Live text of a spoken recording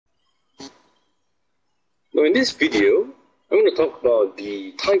Now in this video, I'm going to talk about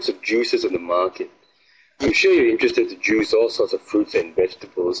the types of juices on the market. I'm sure you're interested to juice all sorts of fruits and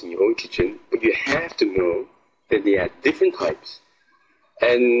vegetables in your own kitchen, but you have to know that there are different types.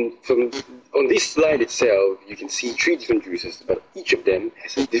 And on this slide itself, you can see 3 different juices, but each of them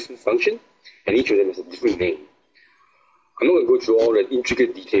has a different function, and each of them has a different name. I'm not going to go through all the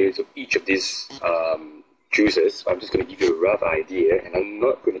intricate details of each of these juices. I'm just going to give you a rough idea, and I'm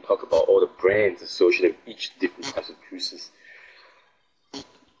not going to talk about all the brands associated with each different types of juices.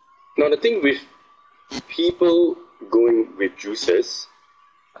 Now, the thing with people going with juices,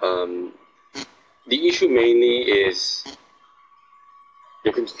 the issue mainly is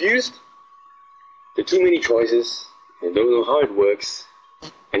they're confused, there are too many choices, they don't know how it works,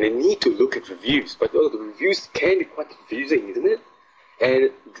 and they need to look at reviews. But the reviews can be quite confusing, isn't it?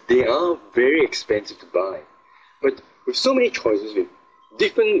 And they are very expensive to buy. But with so many choices, with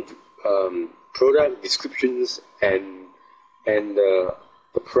different product descriptions and the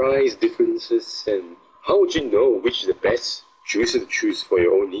price differences, and how would you know which is the best juice to choose for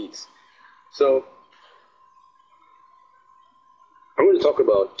your own needs? So I'm going to talk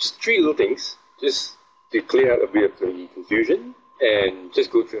about just 3 little things, just to clear out a bit of the confusion, and just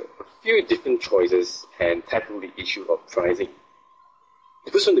go through a few different choices and tackle the issue of pricing.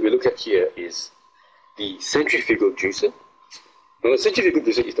 The first one that we look at here is the centrifugal juicer. Now, the centrifugal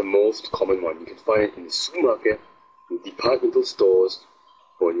juicer is the most common one. You can find it in the supermarket, in departmental stores,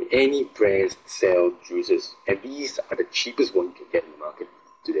 or in any brands that sell juices. And these are the cheapest ones you can get in the market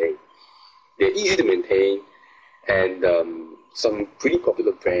today. They're easy to maintain, and some pretty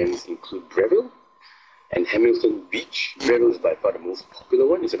popular brands include Breville and Hamilton Beach. Breville is by far the most popular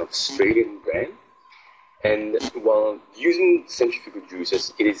one. It's an Australian brand. And while using centrifugal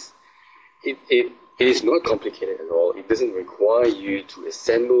juicers, it is not complicated at all. It doesn't require you to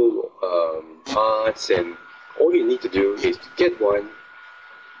assemble parts, and all you need to do is to get one,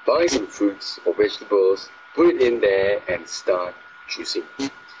 buy some fruits or vegetables, put it in there, and start juicing.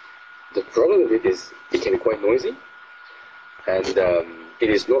 The problem with it is it can be quite noisy, and it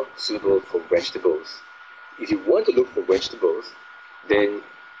is not suitable for vegetables. If you want to look for vegetables, then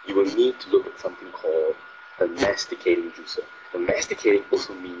you will need to look at something called a masticating juicer. The masticating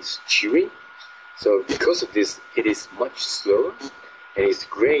also means chewing. So because of this, it is much slower, and it's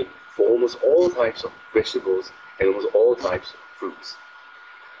great for almost all types of vegetables and almost all types of fruits.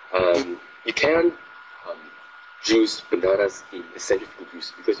 You can juice bananas in a centrifugal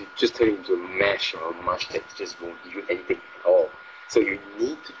juicer because you just turn it into a mash or a mush that just won't give you anything at all. So you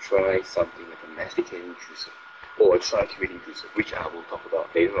need to try something like a masticating juicer or a tri-chewing juicer, which I will talk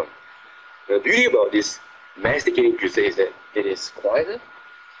about later on. The beauty about this masticating juicer is that it is quieter,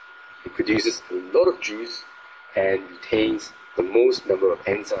 it produces a lot of juice, and retains the most number of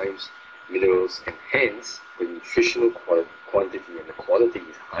enzymes, minerals, and hence the nutritional quantity and the quality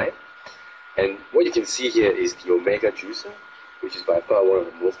is high. And what you can see here is the Omega juicer, which is by far one of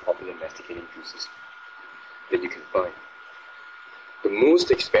the most popular masticating juicers that you can find. The most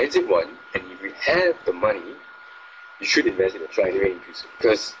expensive one, and if you have the money, you should invest in a tri-chewing juicer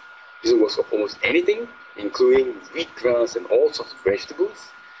because this works for almost anything, including wheatgrass and all sorts of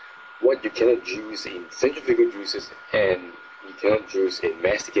vegetables. What you cannot juice in centrifugal juices and you cannot juice in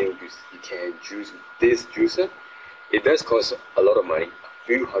masticating juices, you can juice with this juicer. It does cost a lot of money, a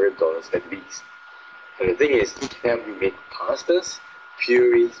few $100s at least. And the thing is, it can help you make pastas,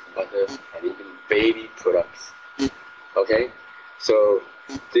 purees, butter, and even baby products. Okay? So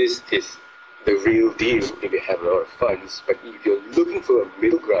this is the real deal if you have a lot of funds. But if you're looking for a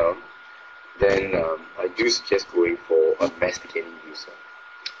middle ground, then I do suggest going for a masticating juicer.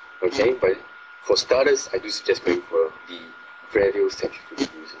 Okay, but for starters, I do suggest going for the Breville centrifugal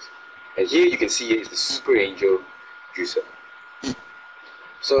juicers. And here you can see here is the Super Angel juicer.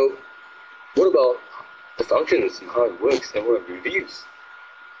 So, what about the functions and how it works and what are the reviews?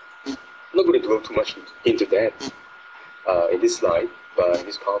 I'm not going to go too much into that in this slide, in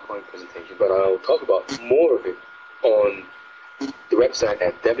this PowerPoint presentation, but I'll talk about more of it on the website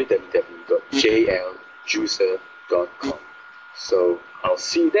at www.jljuicer.com. So I'll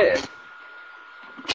see you there.